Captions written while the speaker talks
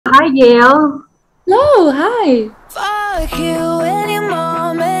Hi, Gayle. Hello, hi. Fuck you, any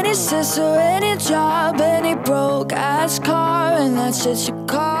mom, any sister, any job, any broke ass car, and that's shit you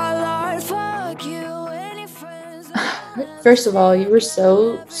call art. Fuck you, any friends. First of all, you were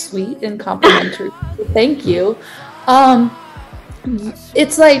so sweet and complimentary. Thank you.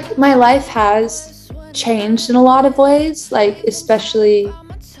 It's like my life has changed in a lot of ways, like especially,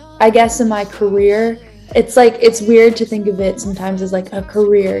 I guess, in my career. It's like, it's weird to think of it sometimes as like a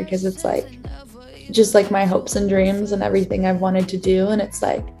career because it's like just like my hopes and dreams and everything I've wanted to do. And it's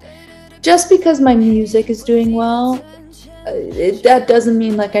like, just because my music is doing well, that doesn't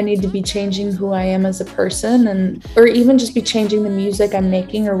mean like I need to be changing who I am as a person, and or even just be changing the music I'm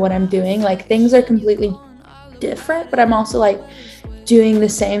making or what I'm doing. Like things are completely different, but I'm also like doing the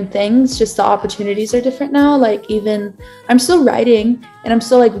same things, just the opportunities are different now. Like even I'm still writing and I'm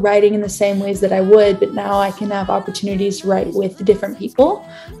still like writing in the same ways that I would, but now I can have opportunities to write with different people,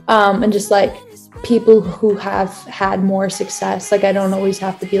 and just like people who have had more success. Like I don't always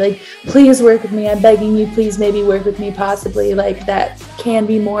have to be like, please work with me, I'm begging you, please maybe work with me possibly. Like that can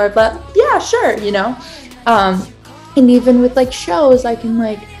be more of a yeah, sure, you know. And even with like shows, I can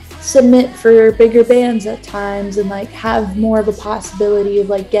like submit for bigger bands at times and like have more of a possibility of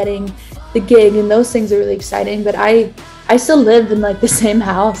like getting the gig, and those things are really exciting. But I still live in like the same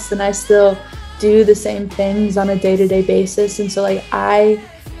house and I still do the same things on a day-to-day basis, and so like I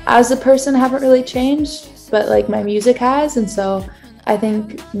as a person haven't really changed, but like my music has. And so I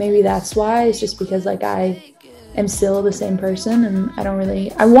think maybe that's why, it's just because like I am still the same person, and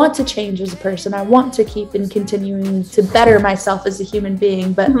I want to change as a person. I want to keep and continuing to better myself as a human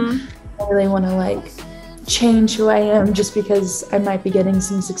being, but I really want to like change who I am just because I might be getting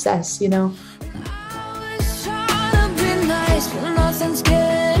some success, you know?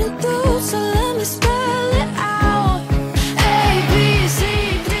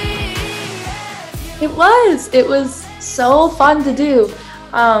 It was so fun to do.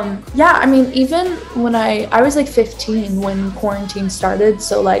 Yeah, I mean, even when I was like 15 when quarantine started,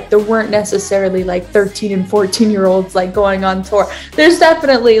 so like there weren't necessarily like 13 and 14-year-olds like going on tour. There's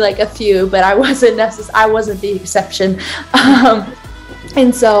definitely like a few, but I wasn't the exception.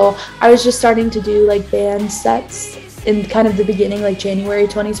 And so I was just starting to do like band sets in kind of the beginning, like January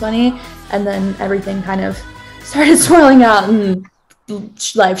 2020, and then everything kind of started swirling out, and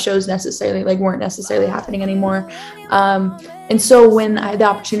live shows weren't necessarily happening anymore. And so when I had the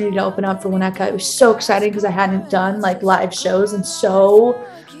opportunity to open up for Winnetka, it was so exciting because I hadn't done like live shows in so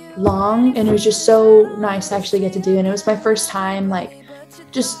long, and it was just so nice to actually get to do. And it was my first time like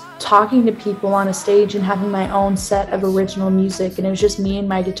just talking to people on a stage and having my own set of original music, and it was just me and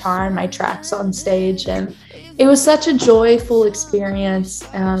my guitar and my tracks on stage, and it was such a joyful experience.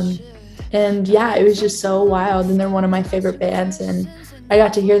 And yeah, it was just so wild, and they're one of my favorite bands, and I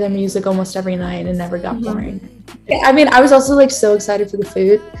got to hear their music almost every night and never got boring. I mean, I was also like so excited for the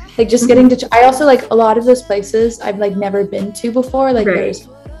food, like just getting to, I also like a lot of those places I've like never been to before, like there's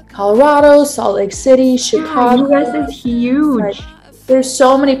Colorado, Salt Lake City, Chicago. Yeah, US is huge. Like, there's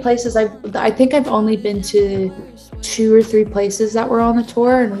so many places. I think I've only been to 2 or 3 places that were on the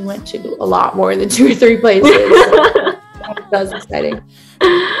tour, and we went to a lot more than 2 or 3 places. That was exciting.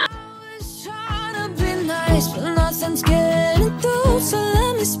 So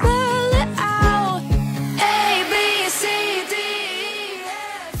let me spell it out. A, B, C, D, E,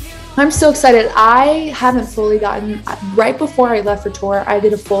 F. I'm so excited. I haven't fully gotten, right before I left for tour, I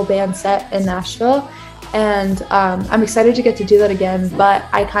did a full band set in Nashville, and I'm excited to get to do that again, but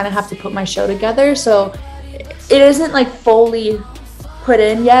I kind of have to put my show together, so it isn't like fully put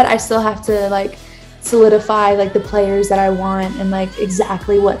in yet. I still have to like solidify like the players that I want and like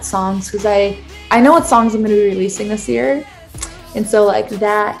exactly what songs, because I know what songs I'm going to be releasing this year. And so like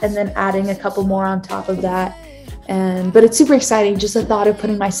that, and then adding a couple more on top of that. But it's super exciting, just the thought of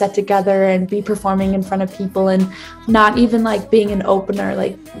putting my set together and be performing in front of people, and not even like being an opener,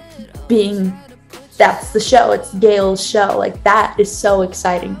 like being, that's the show, it's GAYLE's show. Like that is so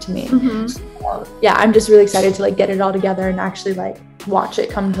exciting to me. So, yeah, I'm just really excited to like get it all together and actually like watch it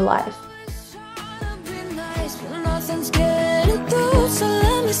come to life.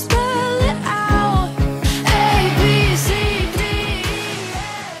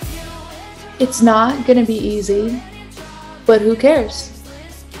 It's not gonna be easy, but who cares?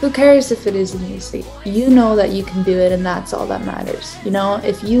 Who cares if it isn't easy? You know that you can do it, and that's all that matters. You know,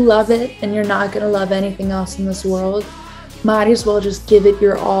 if you love it and you're not gonna love anything else in this world, might as well just give it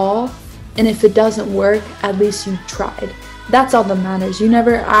your all. And if it doesn't work, at least you tried. That's all that matters.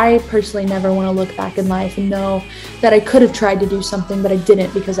 I personally never want to look back in life and know that I could have tried to do something, but I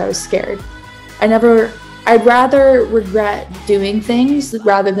didn't because I was scared. I I'd rather regret doing things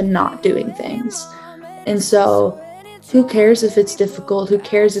rather than not doing things. And so who cares if it's difficult? Who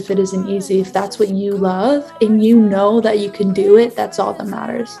cares if it isn't easy? If that's what you love and you know that you can do it, that's all that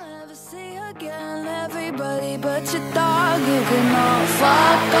matters. Everybody but your dog, you can all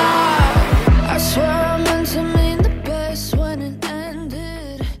fuck off. I swear I meant to mean the best when it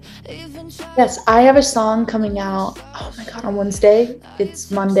ended. Yes, I have a song coming out, oh my god, on Wednesday.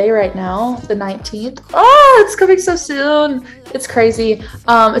 It's Monday right now, the 19th. Oh, it's coming so soon. It's crazy.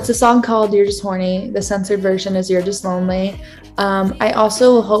 It's a song called You're Just Horny. The censored version is You're Just Lonely. I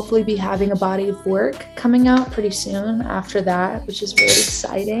also will hopefully be having a body of work coming out pretty soon after that, which is really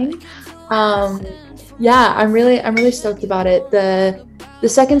exciting. Yeah, I'm really stoked about it. The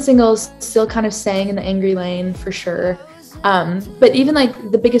second single is still kind of staying in the angry lane for sure. But even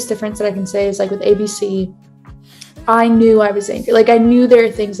like the biggest difference that I can say is like with ABC, I knew I was angry. Like I knew there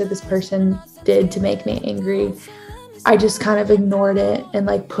are things that this person did to make me angry. I just kind of ignored it and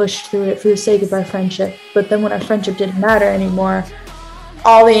like pushed through it for the sake of our friendship. But then when our friendship didn't matter anymore,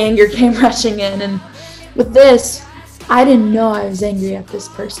 all the anger came rushing in. And with this, I didn't know I was angry at this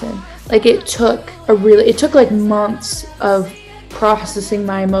person. Like it took like months of processing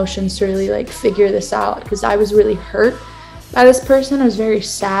my emotions to really like figure this out, because I was really hurt by this person. I was very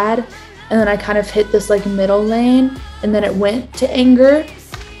sad, and then I kind of hit this like middle lane, and then it went to anger,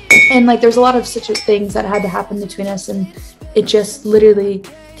 and like there's a lot of such things that had to happen between us, and it just literally,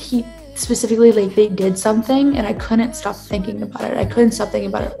 he specifically, like they did something and I couldn't stop thinking about it. I couldn't stop thinking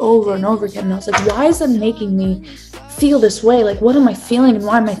about it over and over again, and I was like, why is that making me feel this way? Like, what am I feeling and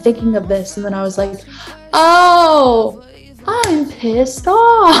why am I thinking of this? And then I was like, oh, I'm pissed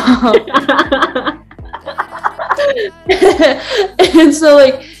off. And so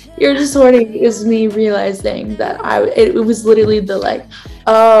like You're Just Horny is me realizing that it was literally the like,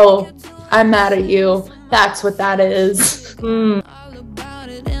 oh, I'm mad at you, that's what that is.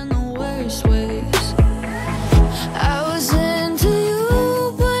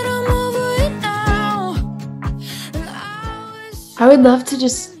 I would love to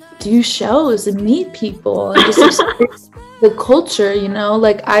just do shows and meet people and just experience the culture, you know?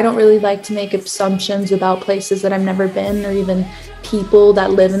 Like, I don't really like to make assumptions about places that I've never been, or even people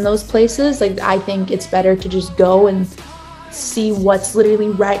that live in those places. Like, I think it's better to just go and see what's literally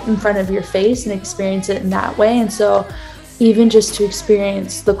right in front of your face and experience it in that way. And so even just to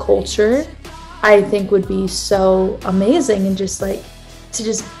experience the culture, I think would be so amazing. And just like to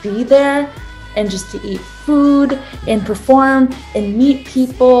just be there and just to eat food and perform and meet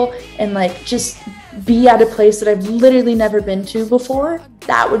people and like just be at a place that I've literally never been to before,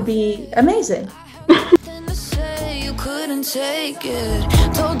 that would be amazing. You couldn't take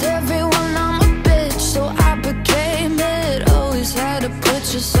it. Told everyone I'm a bitch, so I became it. Always had to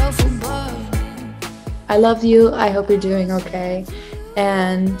put yourself above. I love you. I hope you're doing okay.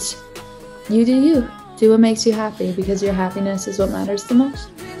 And you do you. Do what makes you happy, because your happiness is what matters the most.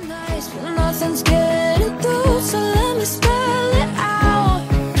 Nothing's getting through, so let me stay.